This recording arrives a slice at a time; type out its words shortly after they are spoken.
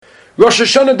Rosh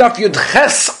Hashanah Daf Yud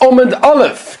Ches Omid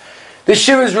Aleph. This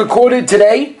shir is recorded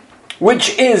today,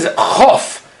 which is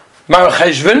Chof Mar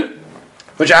Cheshvan,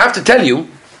 which I have to tell you,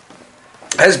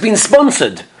 has been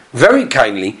sponsored very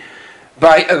kindly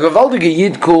by a Gavaldige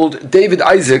Yid called David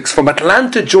Isaacs from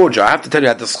Atlanta, Georgia. I have to tell you,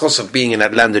 I had the schos of being in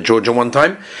Atlanta, Georgia one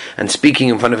time and speaking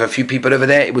in front of a few people over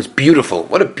there. It was beautiful.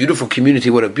 What a beautiful community,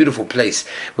 what a beautiful place.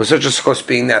 It was such a schos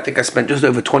being there. I think I spent just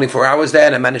over 24 hours there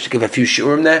and I managed to give a few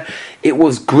shiurim there. It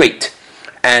was great.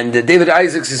 And David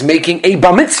Isaacs is making a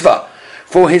bar mitzvah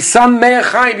for his son Meir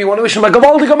Chaim. You want to wish him a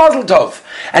Gavaldige Mazel Tov.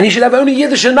 And he should have only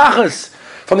Yiddish nachas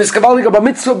from this Gavaldige bar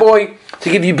mitzvah boy to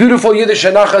give you beautiful Yiddish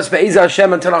nachas be'ezah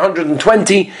Hashem until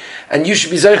 120, and you should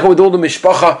be zeicha with all the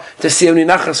mishpacha to see only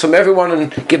nachas from everyone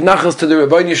and give nachas to the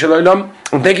Rebbeinu Shalom.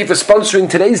 And thank you for sponsoring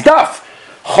today's daf.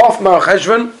 Chof Mar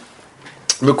Cheshvan,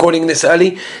 recording this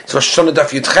early. It's Rosh Hashanah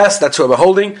Daf Yud Ches, that's what we're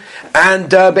holding.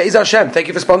 And be'ezah Hashem, thank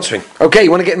you for sponsoring. Okay,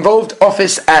 you want to get involved?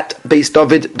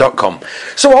 office@beisdavid.com.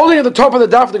 So holding at the top of the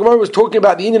daf, the Gemara was talking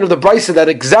about the union of the Brisa that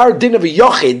a gzar din of a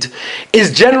yochid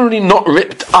is generally not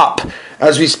ripped up,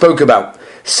 as we spoke about.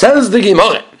 Says the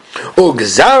Gemara, O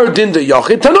gzar din de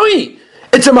yochid tanoi.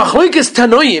 It's a machlokes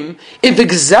tanoim if the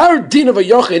gzar din of a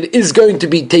yochid is going to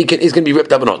be taken, is going to be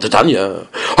ripped up or not. Tanya,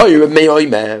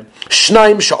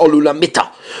 shnaim sha'olu lamita,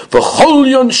 v'chol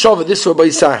yon shava. This Rabbi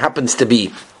Yisrael happens to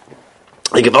be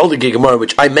a Gavaldige Gemara,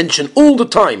 which I mention all the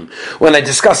time when I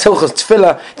discuss Hilchos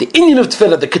Tefillah, the inyan of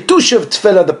Tefillah, the kedusha of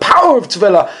Tefillah, the power of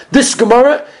Tefillah. This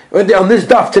Gemara on this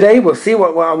daf today, we'll see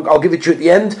what I'll give it to you at the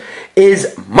end,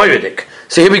 is Moedik.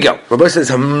 So here we go. Rabbi says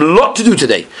a lot to do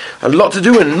today, a lot to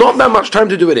do, and not that much time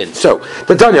to do it in. So,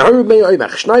 two people,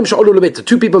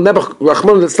 Nebuch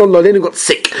Rachman got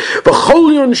sick.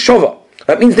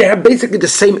 That means they have basically the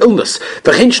same illness.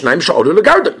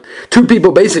 Two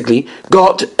people basically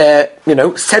got,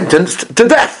 sentenced to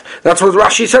death. That's what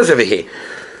Rashi says over here.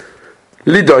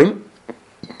 Lidoin,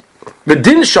 the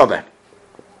din shaveh.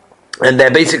 And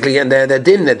they're basically, and their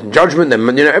din, their judgment,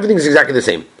 everything's exactly the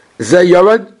same. Zeh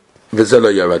yarad, v'zeh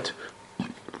lo yarad.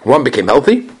 One became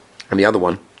healthy, and the other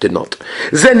one did not.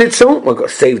 Zeh nitzel, one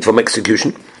got saved from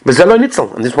execution, v'zeh lo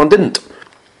nitzel, and this one didn't.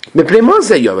 Why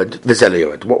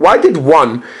did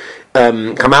one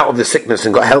come out of the sickness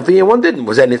and got healthy, and one didn't?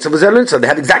 Zeh nitzel, v'zeh lo nitzel. They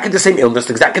had exactly the same illness,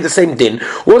 exactly the same din.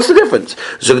 What's the difference?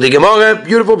 So the Gemara,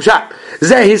 beautiful pshat.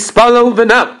 Zeh hispalal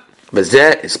v'nam,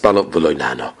 v'zeh hispalal v'lo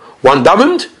nano. One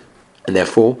davened, and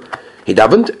therefore he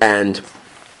davened and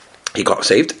he got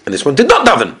saved, and this one did not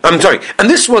daven. And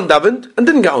this one davened and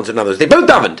didn't get answered. In others, they both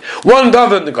davened. One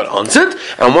davened and got answered,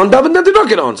 and one davened and did not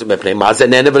get answered.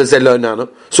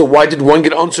 So why did one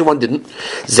get answered and one didn't?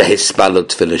 The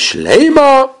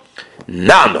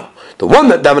one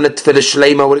that davened at Tefillah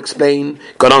Shleima would explain,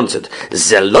 got answered.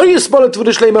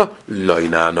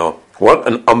 What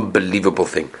an unbelievable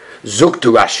thing. Zug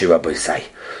to Rashi, Rabbi Say.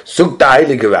 Zug the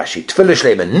Heilige Rashi. Tefillah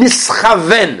Shleima.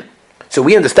 Nischaven. So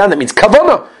we understand that means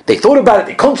kavana. They thought about it,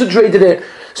 they concentrated it.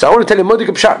 So I want to tell you Modik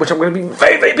Pshat, which I'm going to be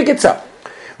very, very big it's up.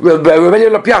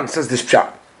 Rebellion Lapian says this Pshat.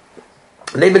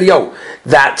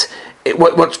 That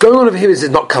what's going on over here is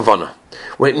not kavana.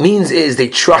 What it means is they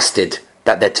trusted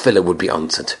that their tefillah would be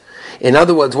answered. In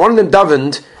other words, one of them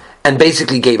davened and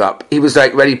basically gave up. He was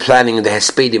like ready planning the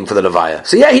Hespedim for the Levaya.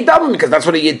 So yeah, he davened because that's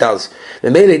what a Yid does.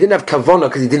 And maybe he didn't have kavana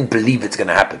because he didn't believe it's going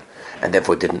to happen. And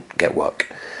therefore it didn't get work.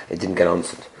 It didn't get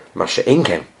answered. Masha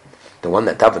Inkem, the one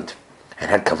that davened and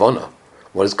had kavana.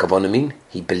 What does kavana mean?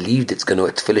 He believed it's going to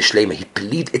tefillah shleima. He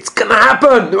believed it's going to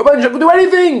happen. The Rebbeinu will do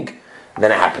anything. And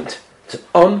then it happened. It's an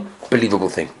unbelievable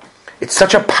thing. It's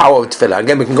such a power of tefillah.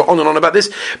 Again, we can go on and on about this,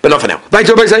 but not for now.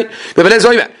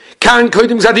 Kan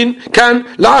kodim zadin, kan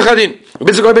lachadin.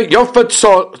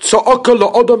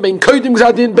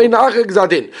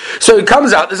 So it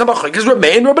comes out, there's a machlokes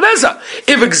Rameh and Rabbi Eliezer.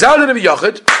 If a gzar of a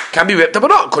yochid can be ripped up or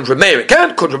not, contra Meir it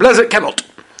can, contra Rabbi Eliezer it cannot.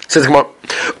 Says the Gemara,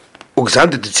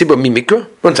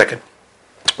 one second.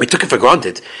 We took it for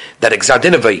granted that a gzar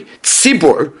din of a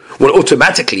tzibur will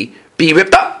automatically be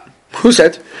ripped up. Who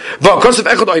said?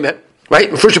 Right,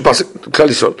 first pasuk, Klal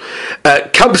Yisrael.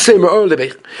 Kabsei me'or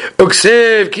lebech,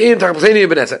 uksev ki'in tachbaseni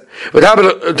yibnesa.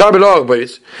 V'tabelog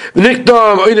boys.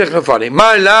 V'nikdom oinech nefani.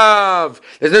 My love,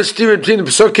 there's no steer between the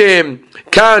pesukim.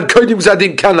 Kan kodim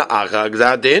gzadin, kan la'acha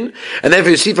gzadin. And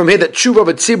therefore you see from here that tshuva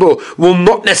v'tzibur will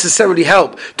not necessarily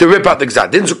help to rip out the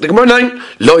gzadin. So the Gemara 9,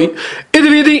 loi,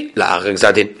 idividi, la'acha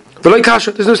gzadin.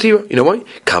 There's no stira. You know why?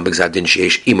 There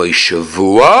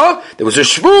was a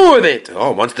shvur in it.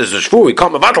 Oh, once there's a shvur, we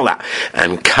can't mevatel that.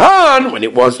 And kan, when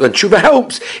tshuva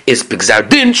helps, is b'gzar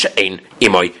din she'ein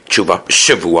imoy tshuva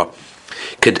shavua.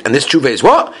 And this tshuva is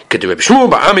what? Could Reb Shmuel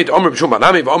ba'amid Omer Reb Shmuel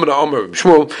ba'amid Omer Reb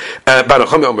Shmuel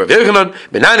ba'nachami Omer Reb Yochanan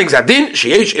benani gzadin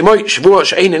sheyesh imoy shvua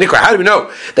she'ein nikra. How do we know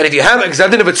that if you have a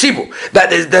gzadin of a tzibur that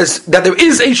there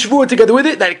is a shvua together with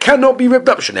it, that it cannot be ripped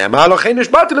up? Shnei ma'alochein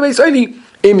nishbatu lebeis eli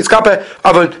im miskape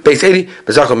avon beis eli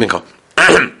bezachol mincha.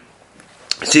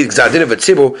 See, the gzadin of a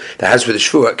tzibur that has with a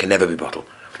shvua can never be bottled.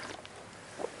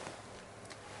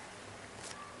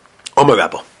 Omer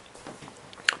Rabba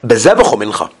bezevach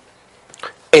mincha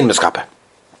ein miskape.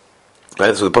 Right,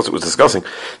 that's what the pasuk was discussing.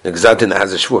 The gzadin that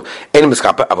has a shvur, ein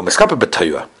miskape, aber miskape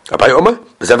b'toyah. Abaye Omer,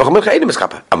 bezevach mincha ein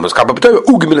miskape, aber miskape b'toyah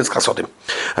ugemilas chasodim.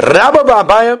 Rabba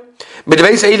ba'Abaye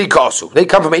midveis Eli kasu. They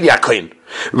come from Eli HaKohen.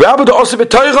 Rabba da'osu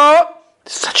b'toyah.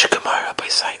 Such a gemara by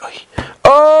say,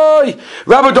 oi,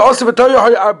 Rabba da'osu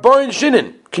b'toyah are born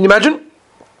shinin. Can you imagine?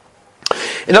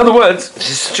 In other words, this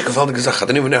is such a gewaltige Sache. I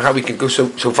don't even know how we can go so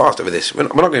fast over this. We're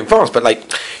not going fast, but like,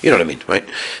 you know what I mean, right?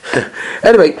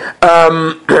 Anyway,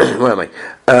 where am I?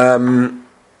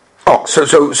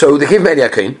 So they came from Eli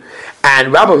HaKohen,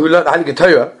 and Rabba, who learned the Heilige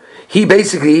Torah, he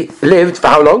basically lived for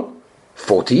how long?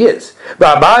 40 years.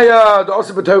 Ba'Abaye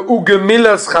da'osu b'toyah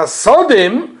ugemilas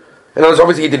chasodim. And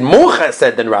obviously he did more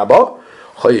chesed than Rabba.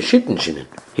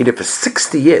 He lived for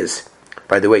 60 years.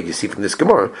 By the way, you see from this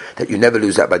Gemara that you never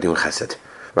lose that by doing chesed.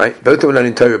 Right? Both were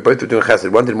learning Torah, both were doing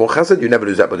chesed. One did more chesed, you never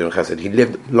lose that by doing chesed. He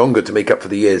lived longer to make up for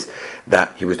the years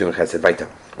that he was doing chesed. Weiter.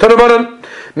 Tanabanan.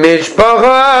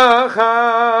 Mishpacha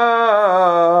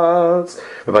achas.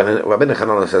 Rabbi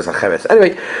Nechanan says acheres.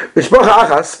 Anyway, Mishpacha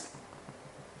achas.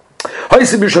 All of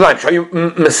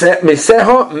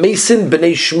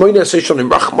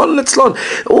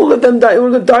them died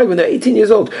when they're 18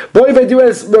 years old. Boy, if I do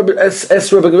as Rabbi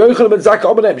Yochanan ben Zakkai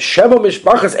Omer, Sheva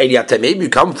Mishpachas Eli, maybe you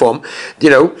come from,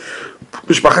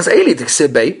 Mishpachas Eli,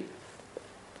 Tiksebei.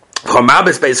 You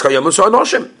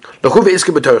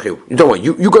don't want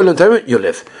you go learn Torah, you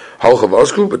live.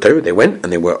 They went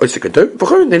and they were Osik and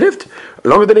Torah, they lived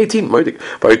longer than 18. That's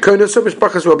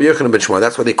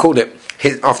why they called it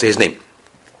after his name.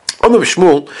 How do we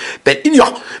know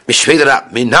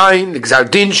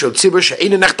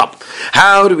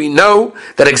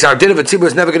that a Gzardin of a Tzibur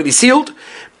is never going to be sealed?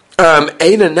 What do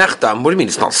you mean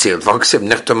it's not sealed? What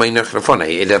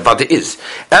it is.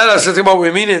 What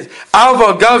we mean is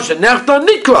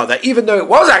that even though it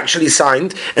was actually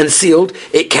signed and sealed,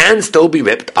 it can still be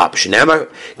ripped up. What do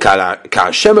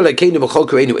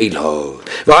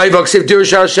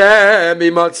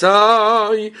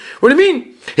you mean?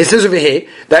 It says over here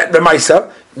that the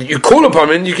Maisa, you call upon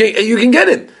him and you can get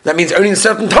him. That means only in a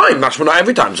certain time, not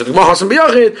every time. So it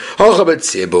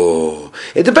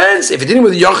depends. If you're dealing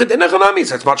with a Yachid in Echanami,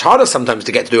 so it's much harder sometimes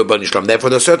to get to do a Bani Shalom. Therefore,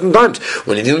 there are certain times.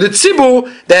 When you're dealing with Tzibur,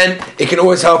 then it can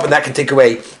always help and that can take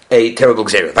away a terrible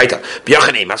Gzera. Weiter.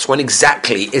 When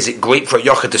exactly is it great for a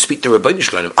Yachid to speak to a Bani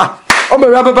Shalom? Omer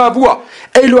Rabba ba'Avua,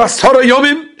 Elu asara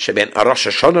yomim sheben Rosh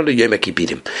Hashanah leYom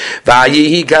HaKippurim.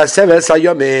 V'ayihi ka'seves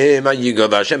hayomim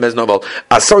hayigav Hashem ez novel.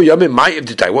 Asara yomim ma'av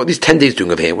d'tay. What are these 10 days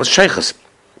doing over here? What's shaychus?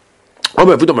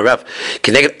 Omer Avudam Rav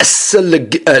Keneged Esel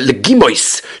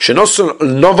legimois shenosel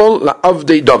novel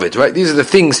la'avdei David. Right, these are the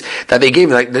things that they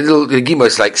gave, like the little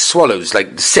legimois, like swallows,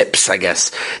 like sips, I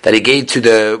guess, that he gave to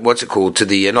the to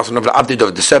the nosel novel la'avdei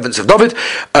David, the servants of David.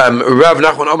 Rav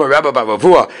Nachman Omer Rabba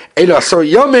ba'Avua Elu asar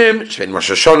yomim sheben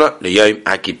Rosh Hashanah leYom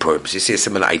HaKippurim. So you see a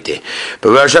similar idea, but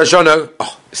Rosh Hashanah.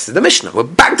 This is the Mishnah. We're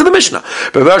back to the Mishnah.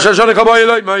 But Rosh Hashanah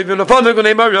kabayiloi ma'ivin afanah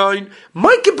gonei marayin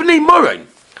ma'ikib b'nei marayin.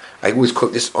 I always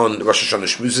quote this on Rosh Hashanah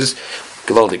Shmuzes.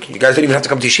 Gewaldig. You guys don't even have to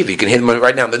come to Yeshiva. You can hear them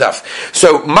right now on the daf.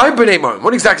 So, my B'nai Morim.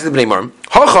 What exactly is the B'nai Morim?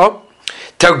 Hacha,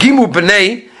 Targimu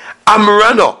B'nai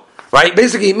Amrano. Right?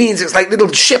 Basically, it means it's like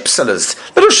little sheep sellers.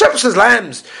 Little sheep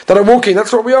lambs that are walking.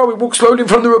 That's what we are. We walk slowly in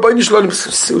front of the Rabbeinu Shalom.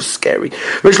 It's so scary.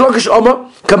 Rish Lakish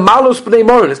Omer, Kamalos B'nai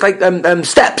Morim. It's like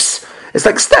steps. It's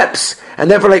like steps,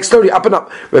 and therefore like slowly up and up.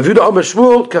 Revuda Omer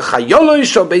Shmuel kechayoloi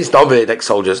shal beis David, like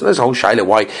soldiers. And there's a whole shaila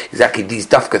why exactly these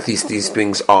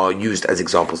things are used as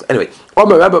examples. Anyway,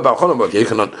 Omer Rabba ba'Chonon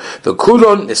ba'Yochanan the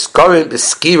kulon niskarin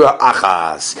b'skira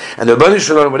achas, and the Rebbeinu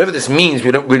Shalom, whatever this means,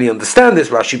 we don't really understand this.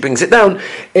 Rashi brings it down.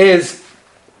 Is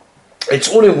it's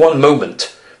all in one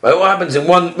moment. Right, what happens in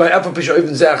one?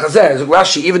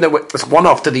 Rashi, even though it's one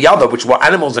after the other, which were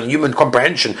animals and human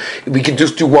comprehension, we can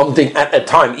just do one thing at a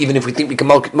time. Even if we think we can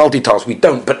multitask, we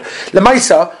don't. But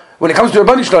Lemaisa, when it comes to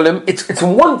Rabbeinu Shalom, it's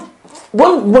one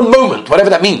moment,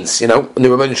 whatever that means, in the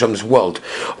Rabbeinu Shalom's world.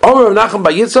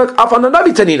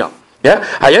 Yeah,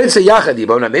 it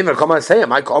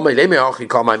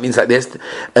means like this.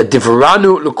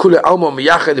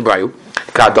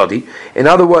 In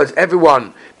other words,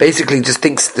 everyone basically just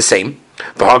thinks the same.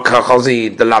 The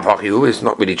Lavhachu is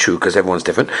not really true because everyone's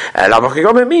different.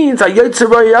 Lavhachu means saying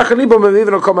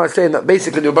that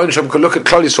basically the Rebbeinu Shalom could look at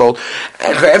Klal Yisrael,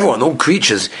 everyone, all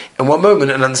creatures, in one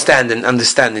moment and understand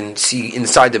and see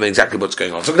inside them exactly what's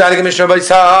going on. So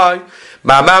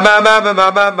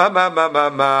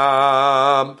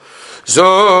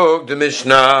Zog the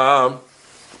Mishnah.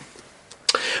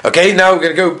 Okay, now we're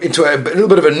going to go into a little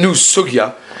bit of a new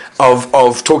sugya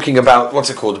of talking about what's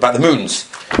it called, about the moons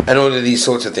and all of these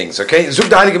sorts of things. Okay, Zog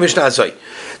the Heilige Mishnah Azoi.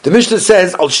 The Mishnah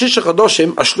says Al Shisha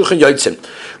Chadoshim Ashluchim Yotzim.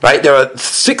 Right, there are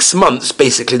 6 months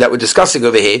basically that we're discussing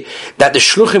over here that the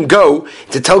Shluchim go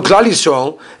to tell Klal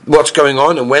Yisrael what's going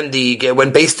on and when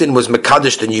Beis Din was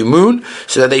Mekadosh the new moon,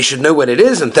 so that they should know when it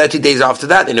is, and 30 days after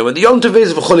that they know when the Yom Tov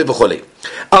is. V'choli v'choli.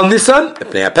 Al Nisan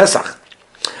Mipnei Pesach.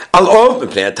 Al Ov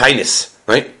Mipnei Tainis.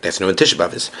 Right, that's no when Tisha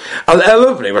B'av is. Al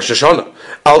Elul Mipnei Rosh Hashanah.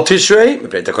 Al Tishrei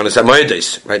Mipnei Takonos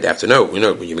HaMoedos. Right, they have to know. You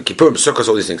know when you make Kippur, Sukkot,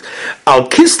 all these things. Al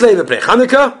Kislei Mipnei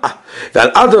Chanukah. Val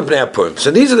Adar Mipnei Purim.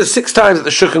 So these are the 6 times that the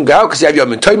Shulchan go out, because you have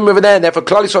Yom Tovim over there, and therefore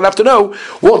Klal Yisrael have to know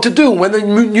what to do when the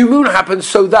new moon happens,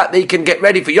 so that they can get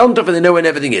ready for Yom Tov and they know when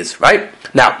everything is. Right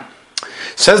now,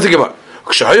 says the Gemara.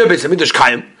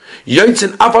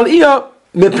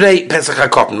 Mipnei Pesach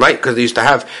HaKotten, right? Because they used to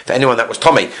have, for anyone that was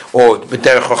Tomei, or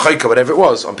Derech HaChoika, whatever it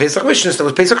was, on Pesach Rishon, there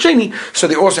was Pesach Sheni, so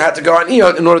they also had to go on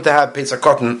Iyot in order to have Pesach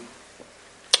Kotten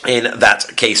in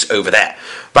that case over there.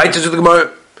 Right, to the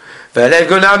Gemara. What do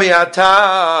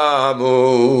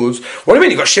you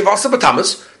mean? You got Shiva Asa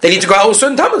B'Tammuz, they need to go out also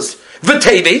in Tammuz.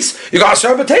 V'Teves, you got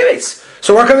Asar B'Teves.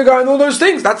 So why can't they go out in all those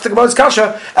things? That's the Gemara's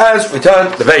Kasha as we turn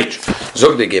the page.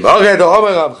 Zog the Gemara, the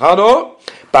Omer Rav Chano,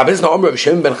 Babis na Omer Rav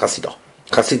Shimon ben Chasidah.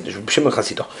 Shimon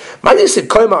Chasidah. Man said,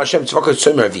 "Koyma Hashem tzvakos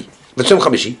tzom Ravi, v'tzom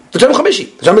Chamishi, v'tzom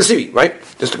Masiri." Right,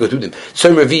 just to go through them.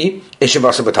 Tzom Ravi is Shiva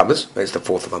Asa B'Tammuz. It's the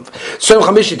 4th month. Tzom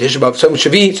Chamishi Tisha B'av. Tzom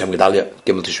Shavi, Tzom Gedalia,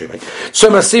 Gimel Tishrei. Right.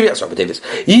 Tzom Masiri, Asar B'Teves.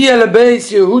 Yeh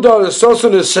lebeis Yehuda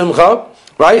lesoson lesimcha.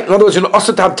 Right. In other words, you know,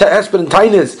 also to have Esper and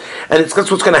Tainis, and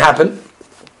that's what's going to happen.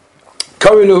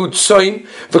 Kari lehu tzoin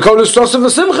v'kol lesoson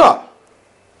lesimcha.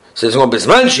 Says when there's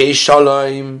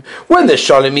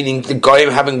shalom, meaning the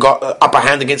goyim haven't got upper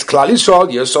hand against Klal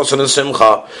Yisrael, Yososon and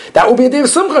Simcha, that will be a day of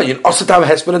Simcha. You also have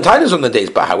Hesper and Tinus on the days,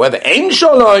 but however, Ein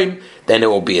Shalom, then it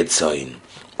will be a Tzayin.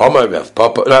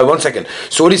 No, 1 second.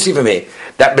 So what do you see from here?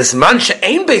 That Bisman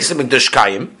She'ein Beis HaMikdash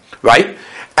Kayim, right?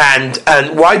 And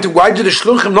why do the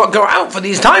Shluchim not go out for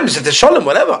these times? If there's Shalom,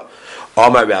 whatever.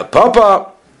 Omar Rav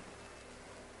Papa.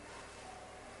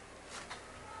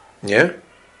 Yeah.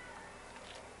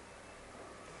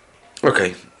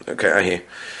 Okay, I hear.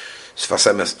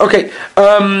 Okay,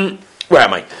 where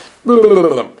am I?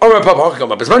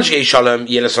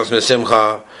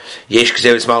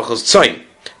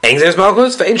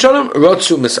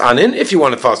 If you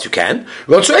want to fast, you can.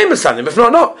 If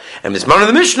not, no. And this man of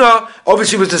the Mishnah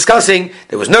obviously was discussing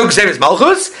there was no Gzeres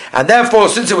Malchus, and therefore,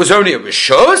 since it was only a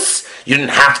Rishus, you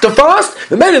didn't have to fast.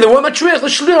 The men of the one Matriach, the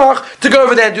Shliach, to go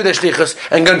over there and do their Shlichus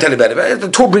and go and tell you about it. The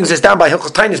Torah brings this down by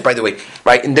Hilchos Tainis, by the way.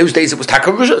 Right? In those days, it was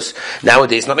Taka Rishus.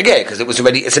 Nowadays, it's not a gay because it was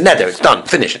already. It's a neder. It's done,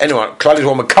 finished. Anyone, Klal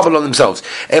Yisrael will cover on themselves.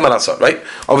 Right?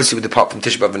 Obviously, with the part from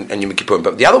Tisha B'av and Yom Kippur,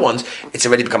 but the other ones, it's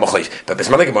already become a chayv. But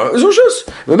Bismillah Gemara is Rishus.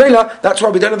 That's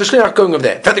why we don't have the Shliach going over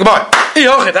there.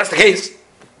 If that's the case,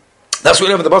 that's what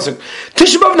we have in the pasuk.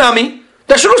 Tisha B'av Nami,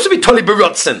 there should also be Toli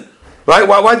B'Rotzen. Right?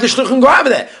 Why did the Shluchim go over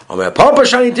there?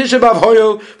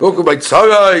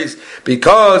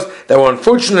 Because there were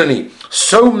unfortunately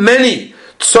so many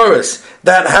tzoros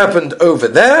that happened over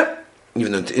there.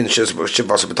 Even though in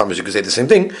Shivasa B'Tammuz you could say the same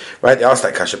thing, right? They asked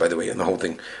that kasha, by the way, and the whole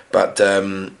thing. But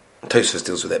Tosfos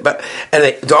deals with it. But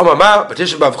anyway, the Omar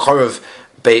Tisha B'av Chorav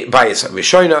Bayis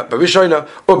Rishoina,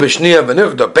 or B'Shnia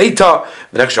V'Nurda Beita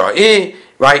V'Nechsha'I.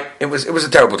 Right? It was a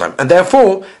terrible time, and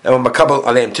therefore they were Makabel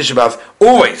Aleim Tisha B'av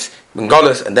always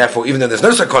Bengalis, and therefore even though there's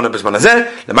no Sakona B'Zman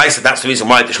Hazeh, the Ma'aseh, that's the reason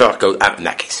why the Shloach go out in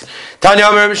that case. Tanya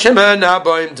Amar Shimon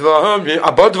Aboim Dvarim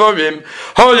Abod Dvarim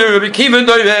Halu Rabbi Kiva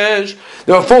Doivesh.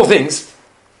 There are 4 things.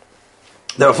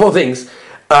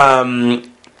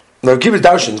 Rabbi Kiva is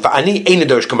darshan, but ani ain't a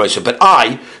darsh kamosa. But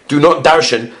I do not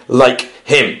darshan like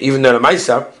him, even though the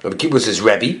Ma'aseh Rabbi Kiva was his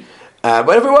Rebbe.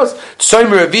 Whatever it was,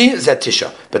 Tzoyim Ravi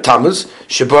Zetisha, but Tammuz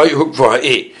Shaboy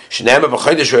Hukva'i, Shnema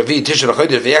B'Chodesh Ravi Tisha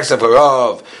L'Chodesh V'Yaksav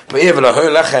Harav B'Ev L'Hoy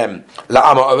Lechem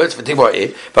La'ama Oretz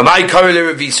V'Tivva'i. But my Kari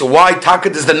Ravi. So why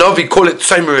Taka does the Novi call it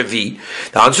Tzoyim Ravi?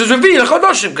 The answer is Ravi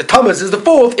L'Chodoshim. Because Tammuz is the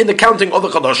 4th in the counting of the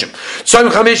Chodoshim.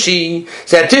 Tzoyim Chamishi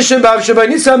Zetisha B'Av Shaboy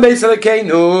Nisan Beis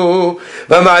Alekeinu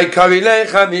V'mai Kari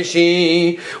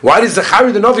Lechamishi. Why does the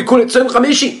Chari the Novi call it Tzoyim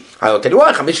Chamishi? I'll tell you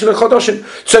why. Chamish Chodoshim.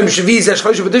 Tzom Shvi Zesh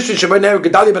Chodesh V'Tishrin Shaboy Ner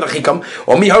Gedalia Ben Achikam,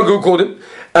 or Mihagu called him,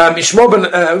 Yishmael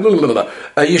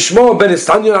ben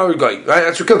Estanya Arugoi. Right,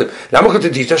 that's what killed him. Now I'm going to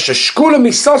teach us Sheshkula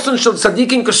Misason Shel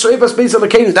Tzadikim Kashoivas Beis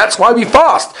Alekenu. That's why we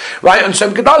fast, right? On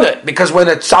Shem Gedalah, because when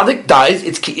a tzaddik dies,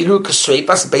 it's Ki'ilu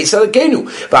Kashoivas Beis Alekenu.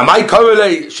 V'amai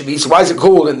Korele Shvi. So why is it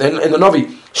called in the Navi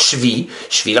Shvi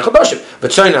Lachadoshim?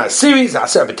 But so in a series,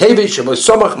 Aser B'Tevi Shemo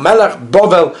Somach Melach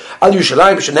Bovel Al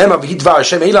Yushalayim Shenema V'Hidvar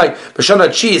Hashem Elai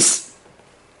B'Shana Chis.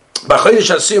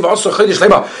 בחודש הסיר ועשו חודש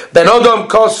למה בן אדם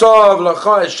כוסוב לך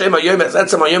השם היום הזה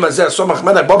עצם היום הזה סומך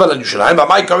מלך בבל לירושלים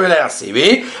ומה קורא לה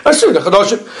הסיבי הסיר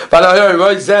לחדושים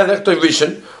ולא זה לכתוב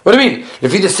וישן. What do you mean?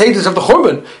 לפי the status of the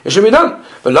Churban it should be done.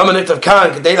 ולמה נכתב כאן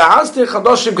כדי להסתיר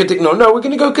חדושים כתקנו? No, we're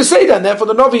going to go Keseda, and therefore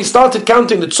the Navi started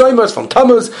counting the Tzomos from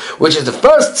Tammuz, which is the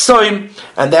first Tzom,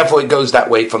 and therefore it goes that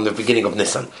way from the beginning of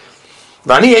Nisan.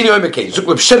 Vani Eino Emekei Zuk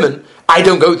with Shimon, I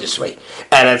don't go this way.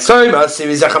 And at Tzoma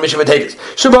series Achamish V'Tevis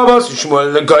Shababas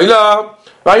Shmuel Legoila,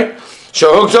 right?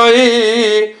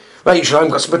 Shohukzoi, right? Yishalayim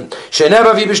Kasbin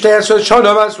Sheneva V'Bishtei Asot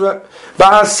Shodavas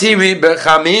Ba'asiri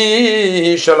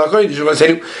B'Chamish Shalachoi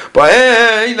Yishalayim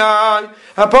Ba'Einai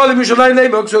Hapolim Yishalayim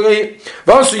Leibok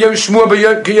Vasu Yom Shmuel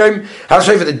B'Yom Kiyom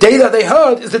Hasreifa. The day that they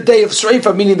heard is the day of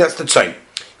Sreifa, meaning that's the Tzom.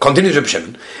 Continues Reb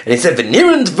Shimon, and he said,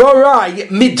 "V'niran dvorai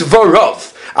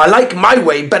midvorov." I like my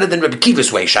way better than Reb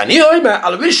Kiva's way. Shani oimer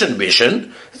al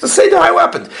rishon. It's the same how it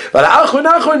happened. But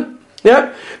achon,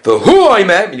 yeah. V'hu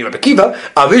oimer, meaning Reb Kiva,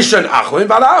 al rishon achon,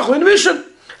 v'al achon rishon.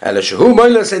 And the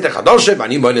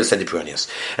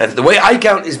way I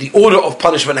count is the order of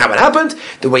punishment, how it happened.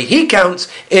 The way he counts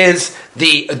is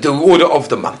the order of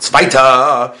the months.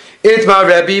 Weiter. Itma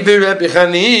Rabbi v'Rabbi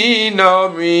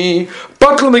Chanina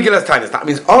Batal Megillas Tainis. That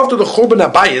means after the Churban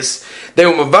Abayis, they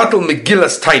were Batal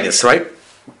Megillas Tainis, right?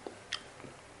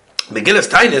 Megillas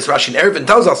Tainis, Rashi Eruvin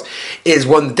tells us, is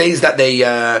one of the days that they,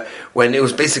 when it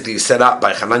was basically set up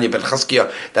by Hananiah ben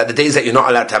Chazkiah, that the days that you're not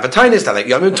allowed to have a Tainis, that like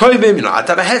Yom Tovim, you're not allowed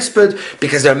to have a Hesped,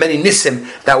 because there are many Nisim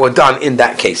that were done in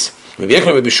that case. No,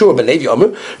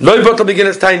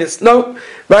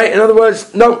 right? In other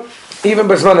words, no, even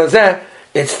Basman Azeh,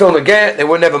 it's still Negeh, they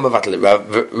were never Mavatal. Rav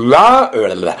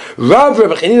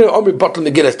Rebbe Chanina Omri Batal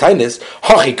Megillas Tainis,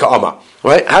 Hachi Ka'ama.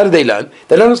 Right? How do they learn?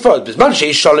 They learn as follows. Bisman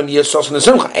Sheish Shalom Yesos and the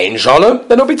Simcha. Ein Shalom,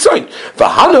 they're not Bitzoin.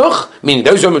 V'Hanuch, meaning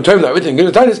those Yom Tovim that are written in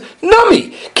Megillas Tainis, Nami,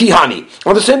 Kihani.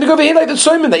 On the same thing over here, like the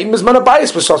Tzomim, that even Bisman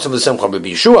Abayis was Sos of the Simcha.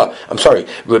 Rabbi Yeshua, I'm sorry,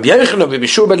 Rabbi Yochanan, Rabbi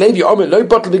Yeshua ben Levi, Omer, Lo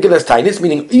Batal Megillas Tainis,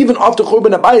 meaning even after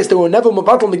Churban Abayis, they were never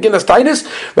Mavatal Megillas Tainis,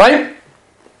 right?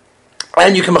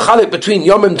 And you can machalik between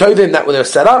Yom and Tovim that were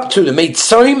set up to the made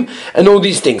Tzom and all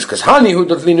these things. Because Hani who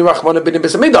does Linu Rachman bin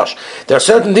Beis Hamikdash, there are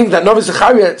certain things that Novi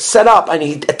Zechariah set up and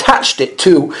he attached it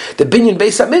to the Binyan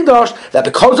Beis Hamikdash that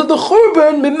because of the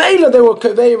Churban Mimela they were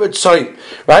Kaveh at Tzom,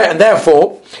 right? And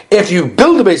therefore, if you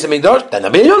build the Beis Hamikdash, then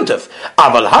there'll be a Yontif.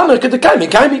 Aval Hanukkah the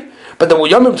Kaimi. But the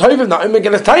Yom Tovim, not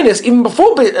Megillas Tainis, even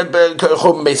before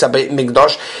Churban Beis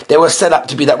Hamikdash, they were set up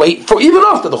to be that way for even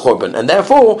after the Churban, and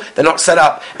therefore they're not set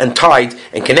up and tied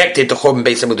and connected to Churban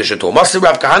Beis Hamikdash at all. Masir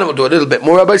Rav Kahana will do a little bit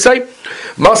more, Rabbi say.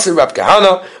 Masir Rav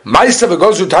Kahana, Ma'asav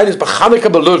v'gozu Tainis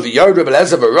b'Chanukah b'Lul v'Yod Rebbe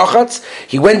Eliezer v'Rochatz.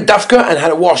 He went dafka and had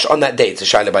a wash on that day. It's a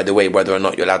shaila, by the way, whether or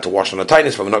not you're allowed to wash on a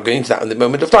Tainis, but we're not going into that in the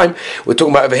moment of time. We're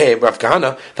talking about over here Rav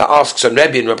Kahana that asks on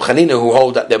Rebbe and Reb Chanina who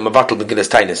hold that they're Mavatal Megillas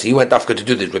Tainis. He went dafka to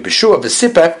do this. Rebbe Shua of the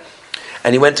Sipper,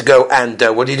 and he went to go and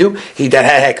what did he do? He did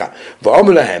heka.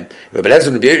 V'omulahem. Rebbe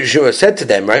Eliezer and Rebbe Yeshua said to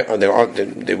them, right?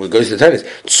 They would go to the tennis.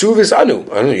 Tzuvis anu.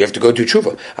 I don't know. You have to go to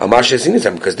tshuva. Amash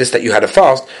esinitam, because this that you had a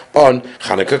fast on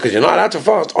Chanukah, because you're not allowed to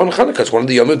fast on Chanukah. It's one of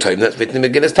the Yom Tovim that's written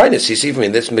in Megillas Tainis. You see from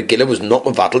this Megillah was not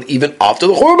mevatel even after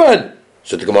the Churban.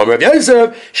 So the Gemara of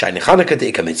Yosef, Shani Chanukah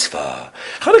de'ika mitzvah.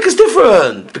 Chanukah is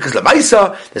different because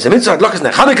Lamaisa, there's a mitzvah Hadlakas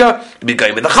in Chanukah, to be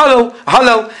going with the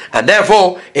halal, and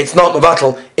therefore it's not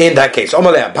mevatel in that case.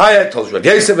 Omalei Abaya tells Rav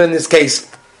Yosef in this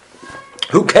case.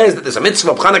 Who cares that there's a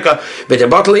mitzvah of Chanukah, but a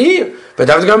battle here, but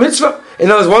have to go mitzvah. In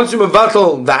other words, once you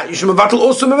mevatel that, you should mevatel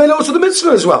also the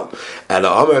mitzvah as well. And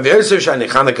Chanukah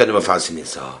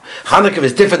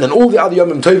is different than all the other Yom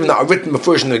Tovim that are written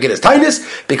before in the Megillas Tainis,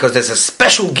 because there's a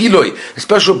special giloi, a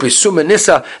special Pesum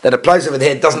Nisa that applies over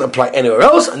there, it doesn't apply anywhere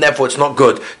else, and therefore it's not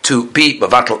good to be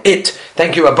mevatel it.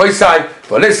 Thank you, Rabbi Sai,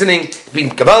 for listening. It's been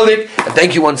Kavaldik, and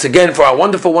thank you once again for our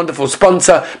wonderful, wonderful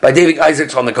sponsor by David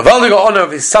Isaacs on the Kavaldik honor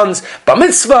of his son's Bar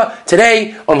Mitzvah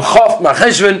today on Chof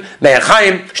Marcheshvan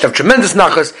Me'achayim. Should have tremendous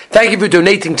nachas. Thank you for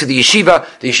donating to the yeshiva.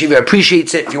 The yeshiva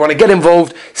appreciates it. If you want to get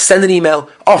involved, send an email,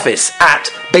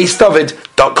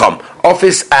 office@beisdavid.com.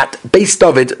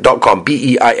 office@beisdavid.com.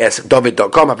 BEIS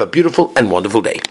David.com. Have a beautiful and wonderful day.